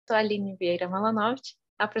sou a Aline Vieira Malanovic,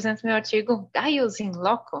 apresento meu artigo Gaius in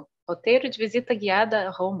Loco, roteiro de visita guiada a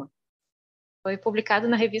Roma. Foi publicado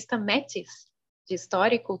na revista Metis, de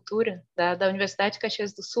História e Cultura, da Universidade de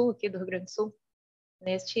Caxias do Sul, aqui do Rio Grande do Sul,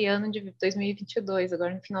 neste ano de 2022.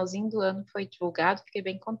 Agora, no finalzinho do ano, foi divulgado, fiquei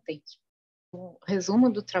bem contente. O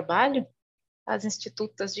resumo do trabalho: as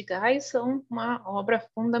Institutas de Gaius são uma obra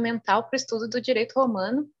fundamental para o estudo do direito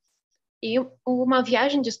romano e uma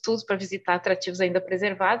viagem de estudos para visitar atrativos ainda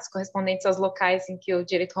preservados, correspondentes aos locais em que o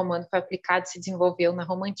direito romano foi aplicado e se desenvolveu na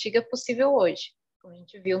Roma Antiga, possível hoje. Como a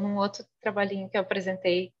gente viu num outro trabalhinho que eu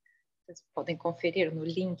apresentei, vocês podem conferir no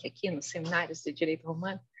link aqui, nos seminários de direito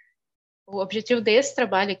romano. O objetivo desse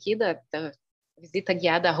trabalho aqui, da visita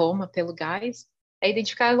guiada a Roma pelo Gaius, é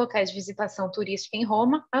identificar locais de visitação turística em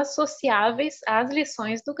Roma associáveis às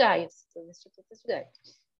lições do Gaius, dos Institutos de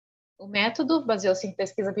Gaius. O método baseou-se em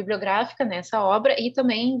pesquisa bibliográfica nessa obra e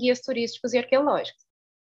também em guias turísticos e arqueológicos.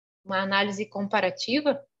 Uma análise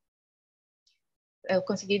comparativa, eu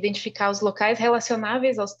consegui identificar os locais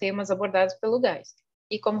relacionáveis aos temas abordados pelo Gaius.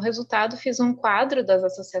 E, como resultado, fiz um quadro das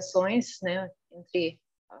associações, né, entre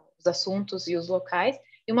os assuntos e os locais,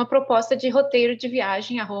 e uma proposta de roteiro de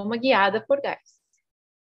viagem a Roma guiada por Gaius.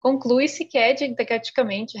 Conclui-se que é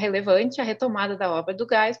didaticamente relevante a retomada da obra do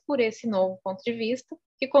Gaius por esse novo ponto de vista,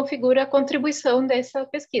 que configura a contribuição dessa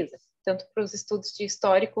pesquisa, tanto para os estudos de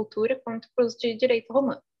história e cultura, quanto para os de direito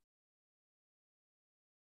romano.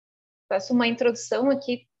 Faço uma introdução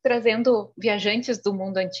aqui, trazendo viajantes do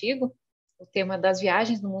mundo antigo, o tema das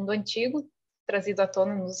viagens no mundo antigo, trazido à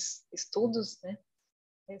tona nos estudos, né,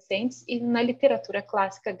 recentes, e na literatura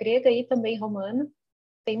clássica grega e também romana,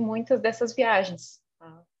 tem muitas dessas viagens.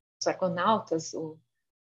 Os argonautas, o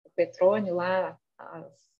Petrônio lá,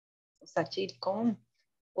 o Satiricon,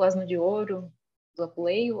 o Asno de Ouro, do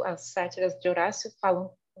Apuleio, as sátiras de Horácio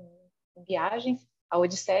falam em viagens, a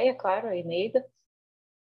Odisseia, claro, a Eneida,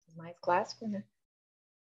 os mais clássicos, né?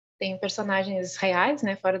 Tem personagens reais,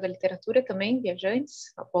 né, fora da literatura também,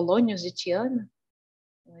 viajantes, Apolônios de Tiana,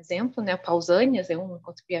 um exemplo, né, Pausânias é um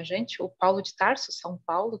outro viajante, o Paulo de Tarso, São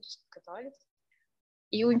Paulo dos católicos,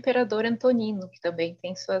 e o imperador Antonino, que também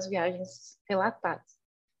tem suas viagens relatadas.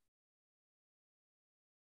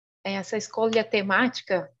 Essa escolha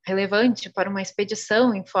temática relevante para uma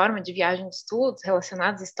expedição em forma de viagem de estudos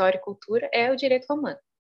relacionados à história e cultura é o direito romano.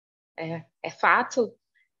 É fato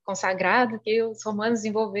consagrado que os romanos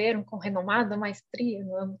desenvolveram com renomada maestria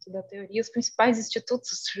no âmbito da teoria os principais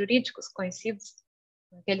institutos jurídicos conhecidos,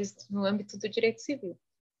 aqueles no âmbito do direito civil.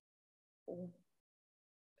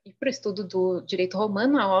 E para o estudo do direito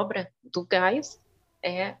romano, a obra do Gaius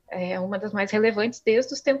é uma das mais relevantes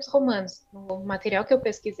desde os tempos romanos. No material que eu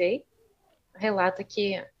pesquisei, relata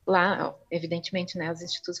que lá, evidentemente, né, as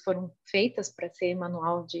institutos foram feitas para ser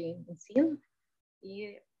manual de ensino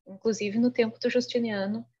e, inclusive, no tempo do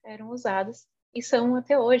Justiniano eram usadas e são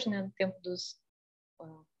até hoje, né, no tempo dos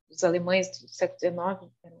alemães do século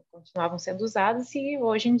XIX, continuavam sendo usadas e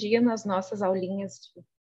hoje em dia nas nossas aulinhas de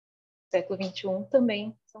século XXI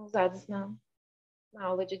também são usadas na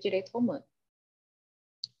aula de direito romano.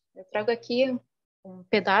 Eu trago aqui um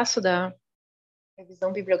pedaço da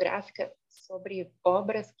revisão bibliográfica sobre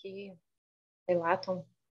obras que relatam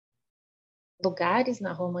lugares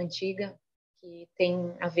na Roma Antiga que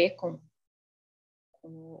têm a ver com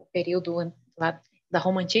o período lá da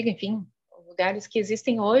Roma Antiga, enfim, lugares que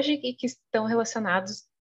existem hoje e que estão relacionados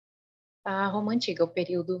à Roma Antiga, ao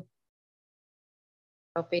período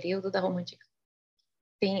da Roma Antiga.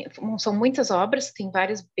 São muitas obras, tem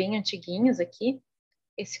várias bem antiguinhas aqui.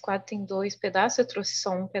 Esse quadro tem 2 pedaços, eu trouxe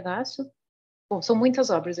só um pedaço. Bom, são muitas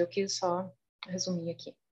obras, eu quis só resumir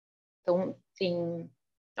aqui. Então, tem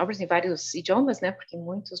obras em vários idiomas, né, porque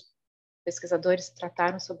muitos pesquisadores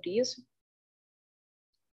trataram sobre isso.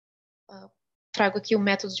 Trago aqui o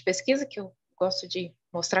método de pesquisa, que eu gosto de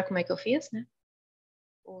mostrar como é que eu fiz, né.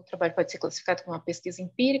 O trabalho pode ser classificado como uma pesquisa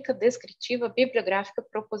empírica, descritiva, bibliográfica,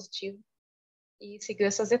 propositiva, e seguiu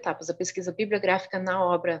essas etapas: a pesquisa bibliográfica na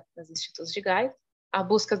obra dos Institutos de Gaius, a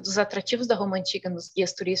busca dos atrativos da Roma Antiga nos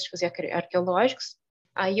guias turísticos e arqueológicos.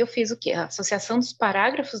 Aí eu fiz o quê? A associação dos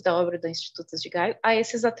parágrafos da obra dos Institutos de Gaius a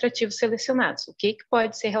esses atrativos selecionados. O que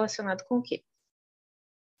pode ser relacionado com o quê?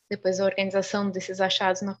 Depois a organização desses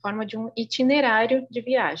achados na forma de um itinerário de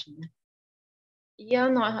viagem, né? E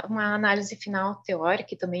uma análise final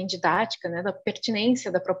teórica e também didática, né, da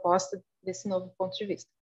pertinência da proposta desse novo ponto de vista.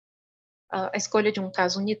 A escolha de um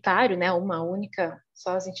caso unitário, né, uma única,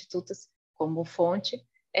 só as institutas como fonte,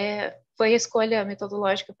 foi a escolha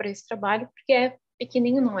metodológica para esse trabalho, porque é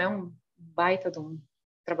pequenininho, não é um baita de um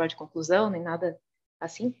trabalho de conclusão, nem nada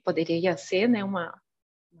assim, poderia ser, né, uma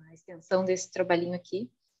extensão desse trabalhinho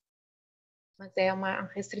aqui, mas é uma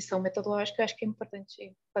restrição metodológica que eu acho que é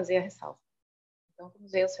importante fazer a ressalva. Então,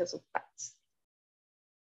 vamos ver os resultados.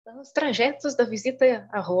 Então, os trajetos da visita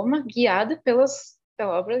a Roma, guiada pela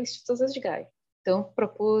obra Institutos de Gaius. Então,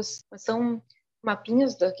 são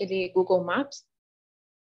mapinhas daquele Google Maps,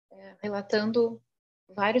 relatando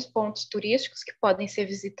vários pontos turísticos que podem ser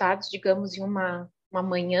visitados, digamos, em uma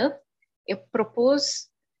manhã. Eu propus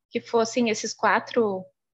que fossem esses 4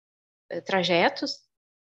 trajetos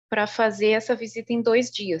para fazer essa visita em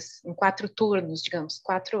 2 dias, em 4 turnos, digamos,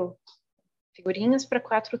 4 figurinhas para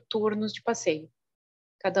 4 turnos de passeio.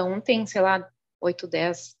 Cada um tem, sei lá, 8,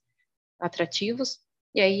 10 atrativos,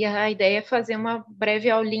 e aí a ideia é fazer uma breve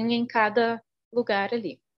aulinha em cada lugar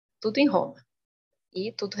ali, tudo em Roma,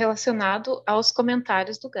 e tudo relacionado aos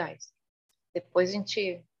comentários do Gaius. Depois a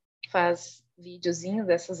gente faz videozinho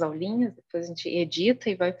dessas aulinhas, depois a gente edita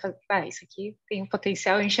e vai fazer, isso aqui tem um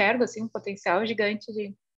potencial, eu enxergo assim, um potencial gigante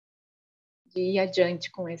de ir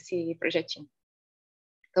adiante com esse projetinho.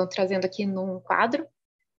 Então, trazendo aqui num quadro,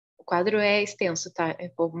 o quadro é extenso, tá?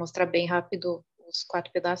 Eu vou mostrar bem rápido os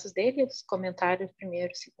 4 pedaços dele, os comentários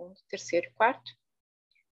primeiro, segundo, terceiro e quarto.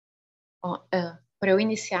 Para eu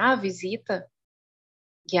iniciar a visita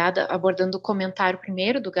guiada abordando o comentário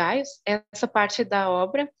primeiro do Gaius, essa parte da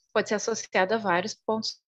obra pode ser associada a vários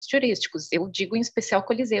pontos turísticos. Eu digo em especial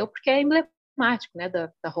Coliseu, porque é emblemático, né,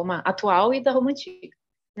 da Roma atual e da Roma Antiga.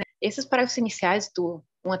 Esses parágrafos iniciais do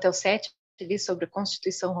 1 até o 7, ali sobre a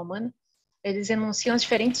Constituição Romana, eles enunciam as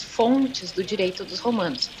diferentes fontes do direito dos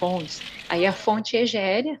romanos, fontes. Aí a fonte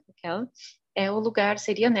egéria, aquela, é o lugar,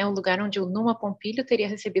 seria, né, o lugar onde o Numa Pompílio teria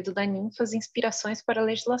recebido da ninfas inspirações para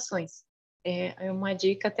legislações. É uma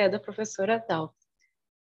dica até da professora Dal.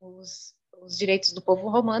 Os direitos do povo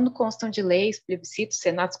romano constam de leis, plebiscitos,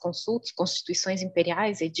 senatos consultos, constituições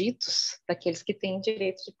imperiais, editos, daqueles que têm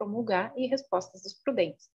direito de promulgar e respostas dos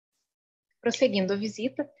prudentes. Prosseguindo a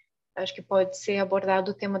visita, acho que pode ser abordado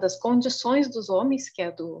o tema das condições dos homens, que é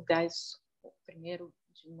do Gaius, o primeiro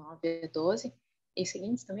de 9 a 12, e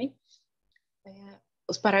seguintes também.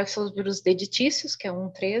 Os parágrafos sobre os deditícios, que é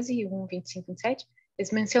 1:13 e 1:25 e 27,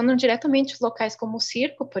 eles mencionam diretamente os locais como o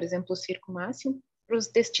circo, por exemplo, o circo máximo, para os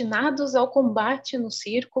destinados ao combate no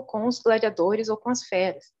circo com os gladiadores ou com as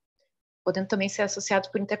feras, podendo também ser associados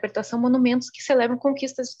por interpretação monumentos que celebram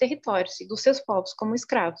conquistas de territórios e dos seus povos como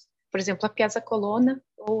escravos, por exemplo, a Piazza Colonna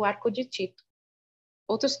ou o Arco de Tito.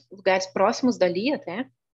 Outros lugares próximos dali até,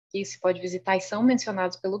 que se pode visitar e são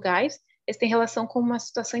mencionados pelo Gaius, eles têm relação com uma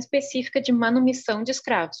situação específica de manumissão de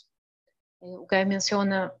escravos. O Gaius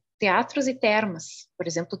menciona teatros e termas, por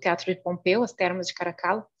exemplo, o Teatro de Pompeu, as termas de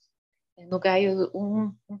Caracalla, no Gaius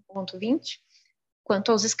 1:20.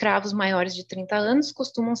 Quanto aos escravos maiores de 30 anos,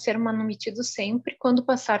 costumam ser manumitidos sempre quando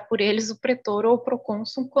passar por eles o pretor ou o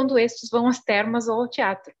procônsul, quando estes vão às termas ou ao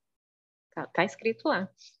teatro. Tá escrito lá.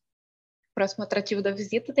 O próximo atrativo da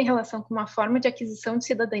visita tem relação com uma forma de aquisição de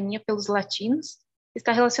cidadania pelos latinos, que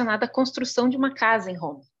está relacionada à construção de uma casa em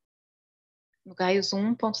Roma. No Gaius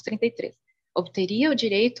 1:33. Obteria o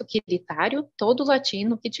direito quiritário todo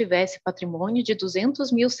latino que tivesse patrimônio de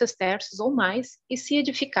 200.000 sesterços ou mais e se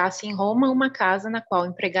edificasse em Roma uma casa na qual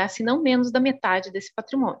empregasse não menos da metade desse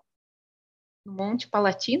patrimônio. No Monte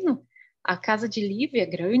Palatino, a casa de Lívia,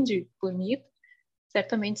 grande, bonita,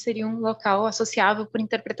 certamente seria um local associável por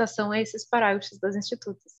interpretação a esses parágrafos das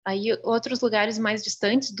Institutas. Aí, outros lugares mais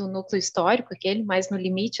distantes do núcleo histórico, aquele mais no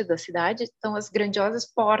limite da cidade, estão as grandiosas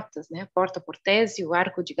portas, né? A Porta Portese, o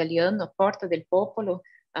Arco de Galiano, a Porta del Popolo,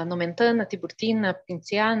 a Nomentana, Tiburtina,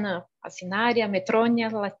 Pinciana, Assinaria, Metrônia,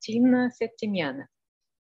 Latina, Septimiana.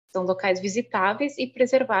 São locais visitáveis e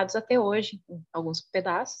preservados até hoje, em alguns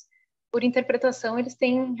pedaços. Por interpretação, eles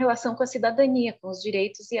têm relação com a cidadania, com os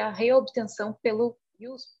direitos e a reobtenção pelo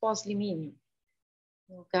ius pós-limínio.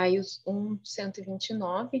 No Gaius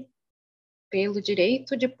 1:129, pelo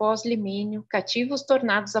direito de pós-limínio, cativos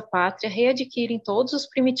tornados à pátria readquirem todos os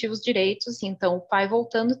primitivos direitos, e então o pai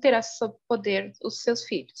voltando terá sob poder os seus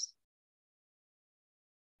filhos.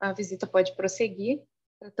 A visita pode prosseguir,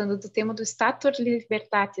 tratando do tema do status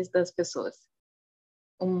libertatis das pessoas.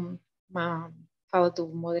 Uma fala do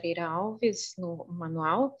Moreira Alves no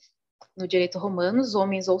manual. No direito romano, os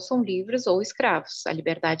homens ou são livres ou escravos. A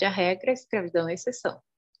liberdade é a regra, a escravidão é a exceção.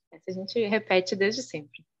 Essa a gente repete desde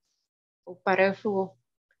sempre. O parágrafo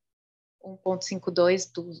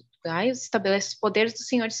 1:52 do Gaius estabelece os poderes dos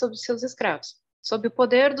senhores sobre os seus escravos. Sob o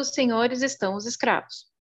poder dos senhores estão os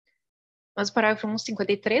escravos. Mas o parágrafo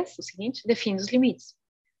 1:53, o seguinte, define os limites.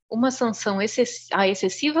 Uma sanção à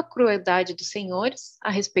excessiva crueldade dos senhores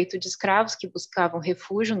a respeito de escravos que buscavam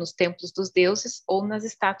refúgio nos templos dos deuses ou nas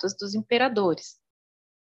estátuas dos imperadores.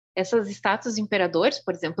 Essas estátuas de imperadores,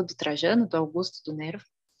 por exemplo, do Trajano, do Augusto, do Nero,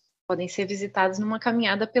 podem ser visitadas numa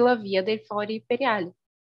caminhada pela Via del Fori Imperiale,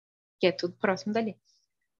 que é tudo próximo dali.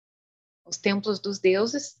 Os templos dos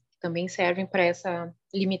deuses também servem para essa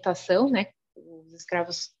limitação, né? Os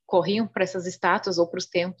escravos corriam para essas estátuas ou para os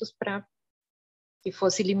templos para que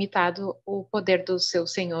fosse limitado o poder dos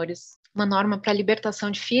seus senhores. Uma norma para a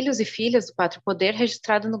libertação de filhos e filhas do pátrio poder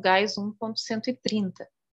registrada no Gaius 1.130.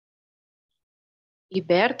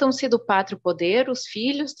 Libertam-se do pátrio poder os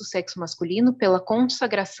filhos do sexo masculino pela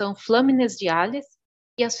consagração flamines diales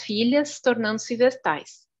e as filhas tornando-se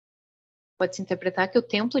vestais. Pode-se interpretar que o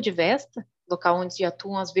templo de Vesta, local onde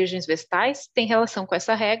atuam as virgens vestais, tem relação com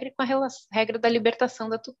essa regra e com a regra da libertação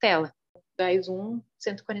da tutela. Gaius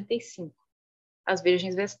 1.145. As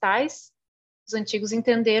virgens vestais, os antigos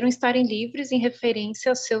entenderam estarem livres em referência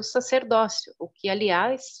ao seu sacerdócio, o que,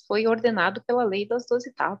 aliás, foi ordenado pela lei das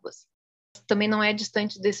 12 tábuas. Também não é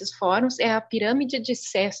distante desses fóruns, é a pirâmide de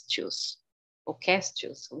Cestius, ou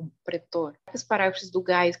Castius, um pretor. Os parágrafos do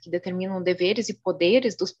Gaius que determinam deveres e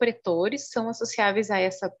poderes dos pretores são associáveis a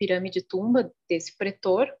essa pirâmide tumba desse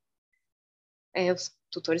pretor, os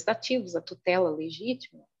tutores dativos, a tutela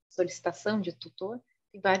legítima, solicitação de tutor,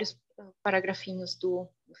 tem vários paragrafinhos do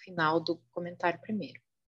final do comentário primeiro.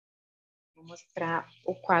 Vou mostrar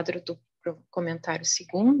o quadro do comentário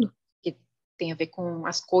segundo, que tem a ver com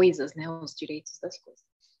as coisas, né, os direitos das coisas.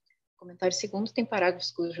 O comentário segundo tem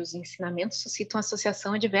parágrafos cujos ensinamentos suscitam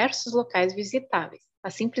associação a diversos locais visitáveis. A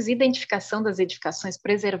simples identificação das edificações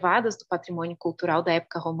preservadas do patrimônio cultural da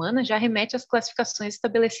época romana já remete às classificações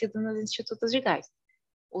estabelecidas nos Institutos de Gaius.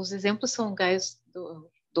 Os exemplos são Gaius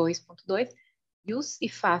 2.2, ius e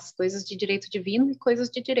faz, coisas de direito divino e coisas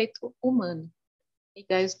de direito humano. E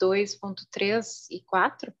Gaius 2.3 e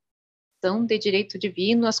 4 são de direito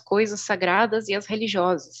divino as coisas sagradas e as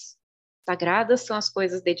religiosas. Sagradas são as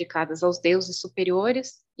coisas dedicadas aos deuses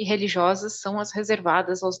superiores e religiosas são as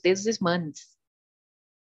reservadas aos deuses manes.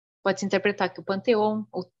 Pode-se interpretar que o Panteão,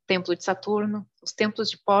 o Templo de Saturno, os templos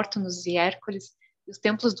de Pórtonos e Hércules e os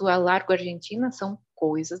templos do Largo Argentina são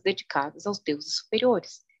coisas dedicadas aos deuses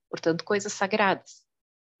superiores, portanto, coisas sagradas.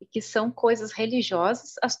 E que são coisas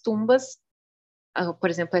religiosas, as tumbas, por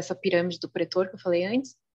exemplo, essa pirâmide do pretor que eu falei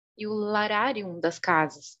antes, e o lararium das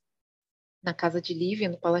casas. Na casa de Lívia,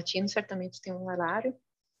 no Palatino, certamente tem um larário,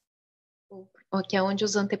 que é onde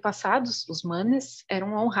os antepassados, os manes,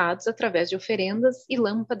 eram honrados através de oferendas e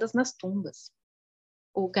lâmpadas nas tumbas.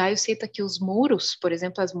 O Gaio cita que os muros, por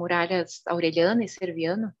exemplo, as muralhas Aureliana e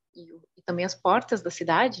Serviana, e também as portas da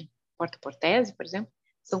cidade, Porta Portese, por exemplo,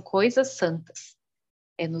 são coisas santas.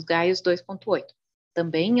 É nos Gaius 2.8.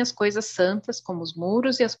 Também as coisas santas, como os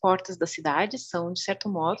muros e as portas da cidade, são, de certo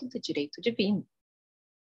modo, de direito divino.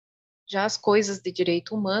 Já as coisas de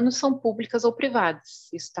direito humano são públicas ou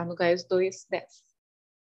privadas. Isso está no Gaius 2.10.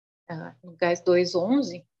 No Gaius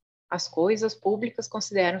 2.11, as coisas públicas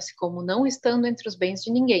consideram-se como não estando entre os bens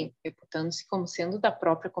de ninguém, reputando-se como sendo da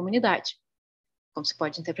própria comunidade. Como se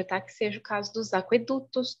pode interpretar que seja o caso dos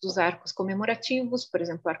aquedutos, dos arcos comemorativos, por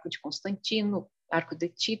exemplo, o arco de Constantino, arco de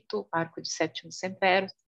Tito, arco de Sétimo Severo,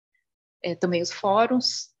 também os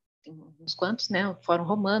fóruns, tem uns quantos, né? O Fórum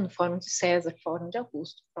Romano, o Fórum de César, o Fórum de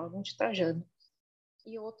Augusto, o Fórum de Trajano,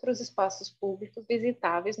 e outros espaços públicos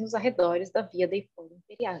visitáveis nos arredores da Via dei Fori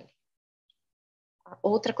Imperiale. A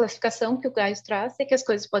outra classificação que o Gaius traz é que as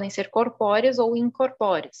coisas podem ser corpóreas ou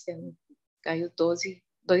incorpóreas, Gaius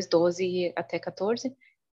 2.12 até 14,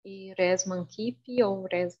 e res mancipi ou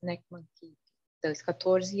res nec mancipi,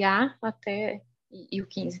 2.14a até, e o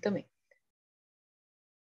 15 também.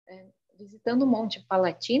 Visitando o Monte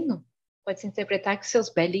Palatino, pode-se interpretar que seus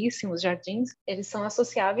belíssimos jardins, eles são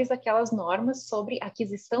associáveis àquelas normas sobre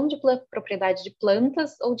aquisição de propriedade de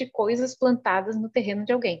plantas ou de coisas plantadas no terreno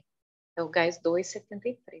de alguém. É o Gaius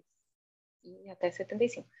 2.73 e até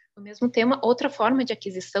 75. No mesmo tema, outra forma de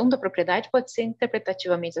aquisição da propriedade pode ser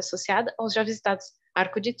interpretativamente associada aos já visitados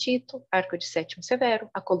Arco de Tito, Arco de Sétimo Severo,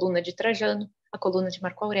 a Coluna de Trajano, a Coluna de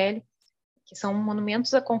Marco Aurélio, que são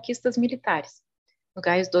monumentos a conquistas militares. No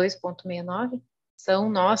Gaius 2.69, são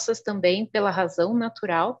nossas também, pela razão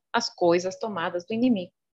natural, as coisas tomadas do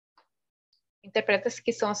inimigo. Interpreta-se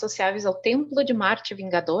que são associáveis ao Templo de Marte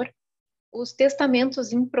Vingador, os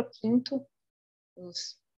testamentos improquinto,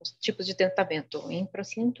 os tipos de testamento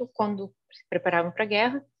improquinto, quando se preparavam para a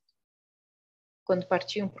guerra, quando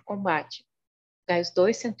partiam para o combate. Gaius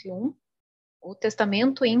 2.101, o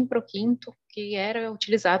testamento improquinto, que era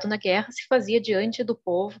utilizado na guerra, se fazia diante do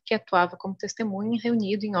povo que atuava como testemunha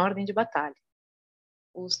reunido em ordem de batalha.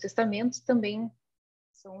 Os testamentos também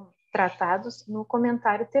são tratados no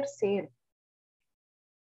comentário terceiro.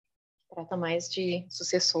 trata mais de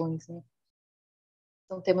sucessões, né?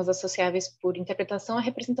 São temas associáveis por interpretação a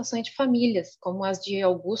representações de famílias, como as de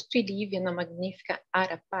Augusto e Lívia na magnífica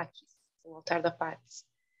Ara Pacis, o altar da Pacis,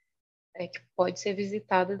 que pode ser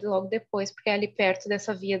visitada logo depois, porque é ali perto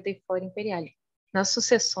dessa via de fora imperial. Nas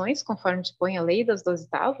sucessões, conforme dispõe a lei das 12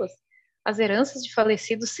 tábuas, as heranças de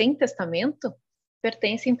falecidos sem testamento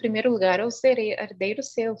pertencem, em primeiro lugar, aos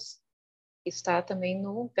herdeiros seus. Está também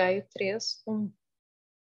no Gaio 3:1.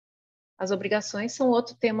 As obrigações são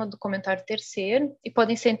outro tema do comentário terceiro e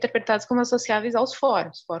podem ser interpretadas como associáveis aos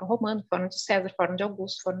fóruns, fórum romano, fórum de César, fórum de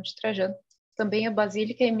Augusto, fórum de Trajano. Também a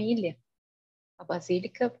Basílica Emília. A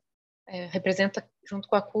Basílica representa, junto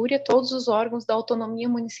com a Cúria, todos os órgãos da autonomia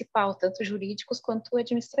municipal, tanto jurídicos quanto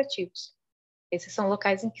administrativos. Esses são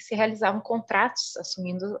locais em que se realizavam contratos,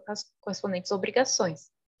 assumindo as correspondentes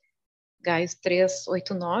obrigações. Gaius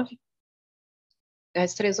 3:8-9,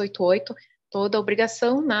 Gaius 3:8-8, toda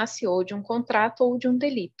obrigação nasce ou de um contrato ou de um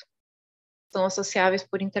delito. São associáveis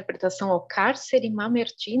por interpretação ao cárcere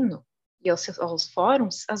mamertino e aos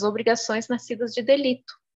fóruns as obrigações nascidas de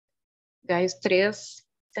delito. Gaius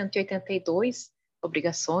 3:182,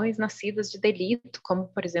 obrigações nascidas de delito, como,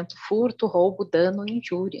 por exemplo, furto, roubo, dano e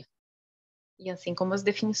injúria. E assim como as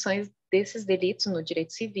definições desses delitos no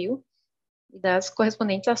direito civil e das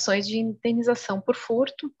correspondentes ações de indenização por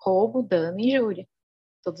furto, roubo, dano e injúria.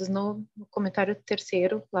 Todos no comentário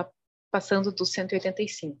terceiro, lá passando do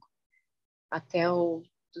 185 até o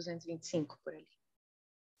 225, por ali.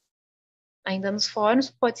 Ainda nos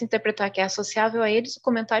fóruns, pode-se interpretar que é associável a eles o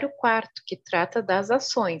comentário quarto, que trata das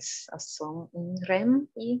ações, ação in rem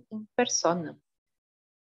e in persona,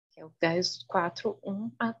 que é o Gaius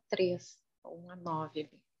 4:1-3, ou 1-9,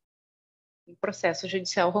 e o processo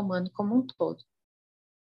judicial romano como um todo.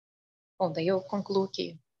 Bom, daí eu concluo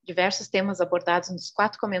que diversos temas abordados nos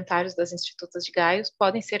 4 comentários das Institutas de Gaius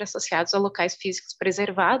podem ser associados a locais físicos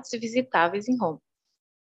preservados e visitáveis em Roma.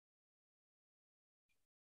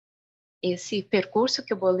 Esse percurso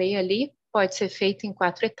que eu bolei ali pode ser feito em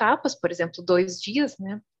 4 etapas, por exemplo, 2 dias,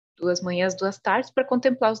 né? 2 manhãs, 2 tardes, para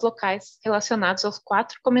contemplar os locais relacionados aos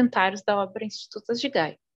 4 comentários da obra Institutas de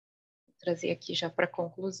Gaius. Vou trazer aqui já para a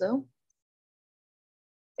conclusão.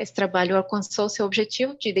 Esse trabalho alcançou seu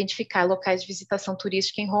objetivo de identificar locais de visitação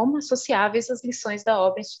turística em Roma associáveis às lições da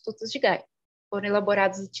obra Institutos de Gaius. Foram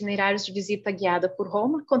elaborados itinerários de visita guiada por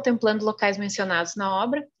Roma, contemplando locais mencionados na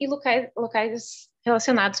obra e locais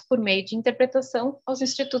relacionados por meio de interpretação aos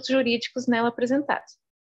institutos jurídicos nela apresentados.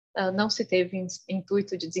 Não se teve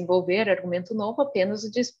intuito de desenvolver argumento novo, apenas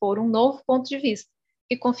o de expor um novo ponto de vista,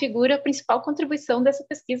 que configura a principal contribuição dessa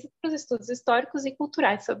pesquisa para os estudos históricos e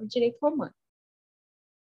culturais sobre o direito romano.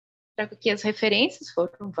 Trago aqui as referências,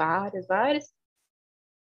 foram várias,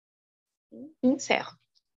 e encerro.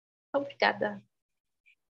 Obrigada.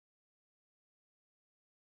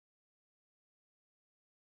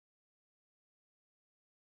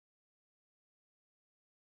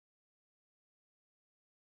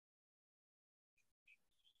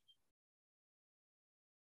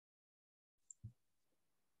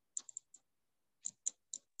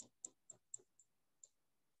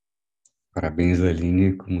 Parabéns,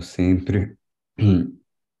 Aline, como sempre.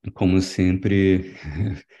 Como sempre,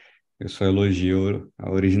 eu só elogio a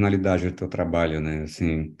originalidade do teu trabalho, né?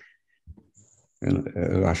 Assim,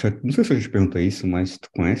 eu acho, não sei se eu já te perguntei isso, mas tu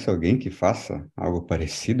conhece alguém que faça algo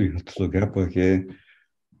parecido em outro lugar? Porque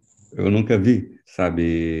eu nunca vi,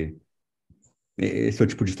 sabe? Esse é o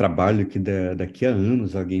tipo de trabalho que daqui a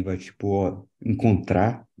anos alguém vai, tipo, ó,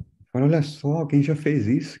 encontrar. Fala, olha só, alguém já fez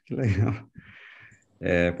isso, que legal.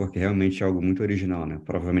 É porque realmente é algo muito original, né?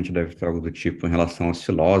 Provavelmente deve ter algo do tipo em relação aos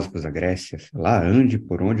filósofos da Grécia, sei lá, ande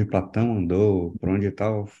por onde Platão andou, por onde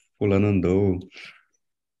tal fulano andou.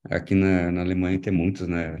 Aqui na Alemanha tem muitos,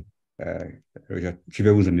 né? Eu já tive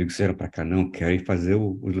alguns amigos que vieram para cá, não, querem fazer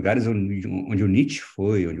os lugares onde o Nietzsche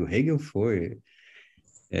foi, onde o Hegel foi.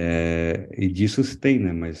 E disso se tem,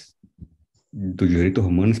 né? Mas do direito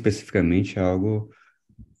romano especificamente é algo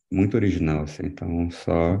muito original, assim. Então,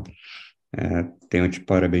 só tenho a te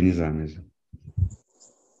parabenizar mesmo.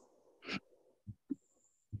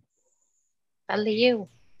 Valeu.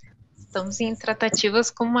 Estamos em tratativas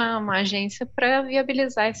com uma agência para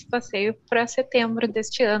viabilizar esse passeio para setembro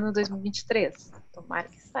deste ano, 2023. Tomara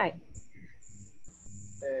que saia.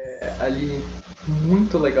 Ali,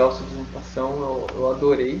 muito legal sua apresentação, eu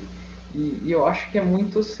adorei. E eu acho que é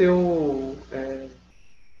muito o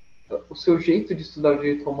seu jeito de estudar o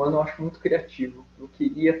direito romano, eu acho muito criativo. Eu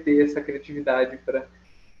queria ter essa criatividade para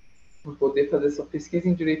poder fazer essa pesquisa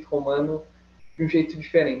em direito romano de um jeito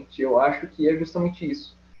diferente. Eu acho que é justamente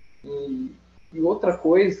isso. E outra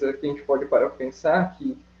coisa que a gente pode parar para pensar,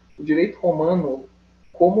 que o direito romano,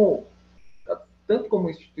 como tanto como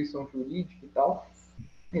instituição jurídica e tal,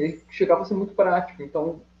 ele chegava a ser muito prático.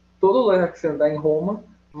 Então, todo lugar que você andar em Roma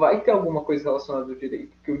vai ter alguma coisa relacionada ao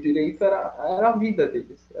direito, porque o direito era a vida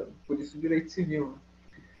deles, por isso o direito civil. Né?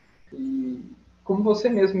 E, como você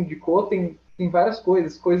mesmo indicou, tem várias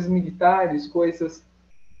coisas militares, coisas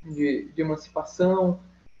de emancipação,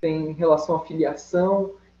 tem relação à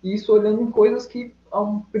filiação, e isso olhando em coisas que, a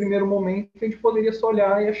um primeiro momento, a gente poderia só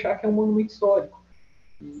olhar e achar que é um monumento histórico.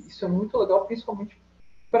 E isso é muito legal, principalmente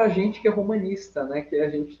para a gente que é romanista, né? Que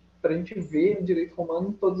para a gente ver o direito romano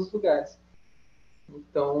em todos os lugares.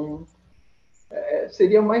 Então,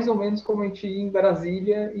 seria mais ou menos como a gente ir em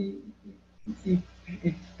Brasília e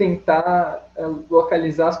tentar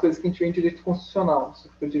localizar as coisas que a gente vê em direito constitucional,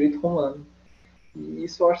 sobre o direito romano. E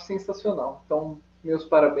isso eu acho sensacional. Então, meus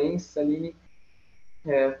parabéns, Aline.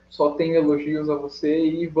 Só tenho elogios a você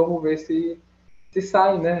e vamos ver se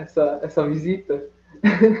sai, né, essa visita.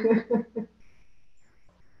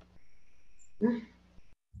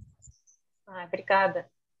 Obrigada.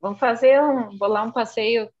 Vamos bolar um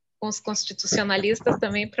passeio com os constitucionalistas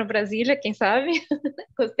também para Brasília, quem sabe?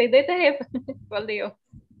 Gostei da ideia. Valeu.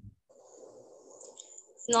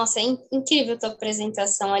 Nossa, é incrível a tua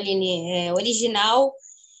apresentação, Aline. Original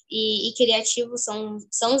e criativo são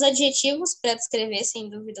os adjetivos para descrever, sem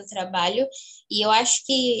dúvida, o trabalho. E eu acho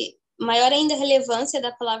que maior ainda a relevância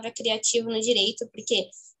da palavra criativo no direito, porque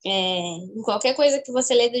em qualquer coisa que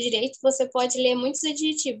você lê do direito, você pode ler muitos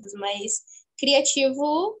adjetivos, mas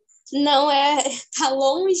criativo não está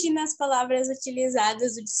longe nas palavras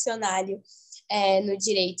utilizadas do dicionário no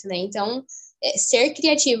direito, né? Então, ser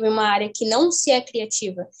criativo em uma área que não se é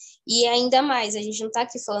criativa, e ainda mais, a gente não está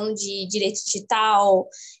aqui falando de direito digital,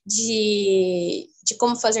 de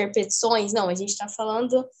como fazer petições, não, a gente está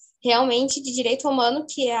falando realmente de direito romano,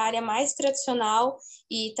 que é a área mais tradicional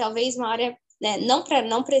e talvez uma área, né, não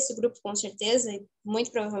para esse grupo, com certeza,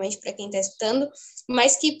 muito provavelmente para quem está escutando,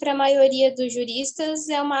 mas que para a maioria dos juristas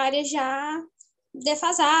é uma área já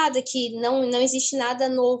defasada, que não existe nada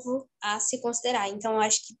novo a se considerar. Então, eu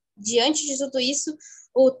acho que diante de tudo isso,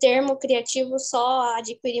 o termo criativo só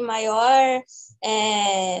adquire maior,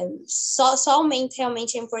 só aumenta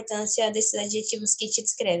realmente a importância desses adjetivos que te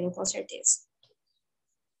descrevem, com certeza.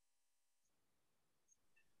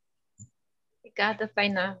 Obrigada,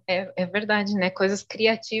 Tainá. É verdade, né? Coisas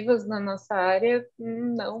criativas na nossa área,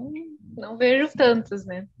 não vejo tantas,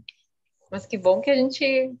 né? Mas que bom que a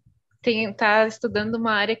gente está estudando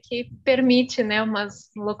uma área que permite, né, umas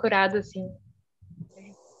loucuradas assim.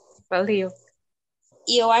 Valeu.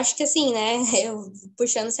 E eu acho que assim, né, eu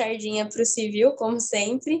puxando sardinha para o civil, como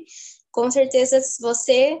sempre, com certeza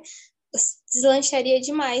você deslancharia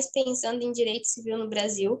demais pensando em direito civil no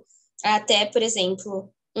Brasil. Até, por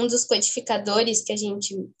exemplo, um dos codificadores que a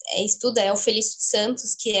gente estuda é o Felício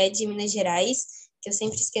Santos, que é de Minas Gerais, que eu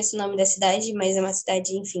sempre esqueço o nome da cidade, mas é uma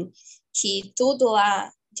cidade, enfim, que tudo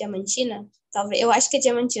lá, Diamantina, talvez, eu acho que é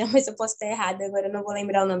Diamantina, mas eu posso estar errada, agora eu não vou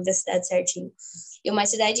lembrar o nome da cidade certinho. E uma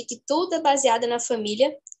cidade que tudo é baseada na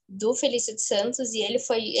família do Felício de Santos, e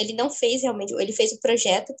ele não fez realmente, ele fez o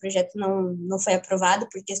projeto não foi aprovado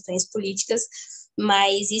por questões políticas,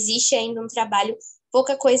 mas existe ainda um trabalho,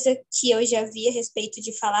 pouca coisa que eu já vi a respeito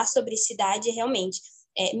de falar sobre cidade realmente.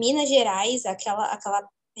 Minas Gerais, aquela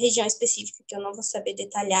região específica que eu não vou saber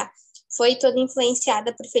detalhar, foi toda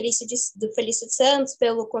influenciada do Felício de Santos,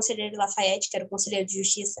 pelo conselheiro Lafayette, que era o conselheiro de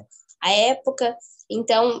justiça à época.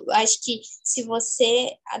 Então, acho que se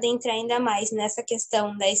você adentrar ainda mais nessa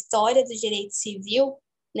questão da história do direito civil,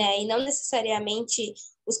 né, e não necessariamente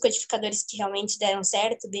os codificadores que realmente deram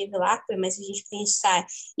certo, Bevilacqua, mas se a gente pensar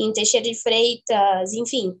em Teixeira de Freitas,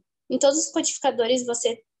 enfim, em todos os codificadores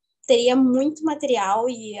você teria muito material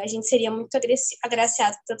e a gente seria muito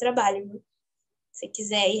agraciado com o seu trabalho. Viu? Se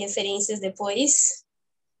quiser ir referências depois.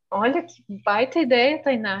 Olha, que baita ideia,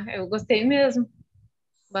 Tainá. Eu gostei mesmo.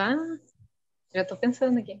 Bah, já estou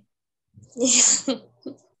pensando aqui.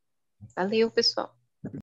 Valeu, pessoal.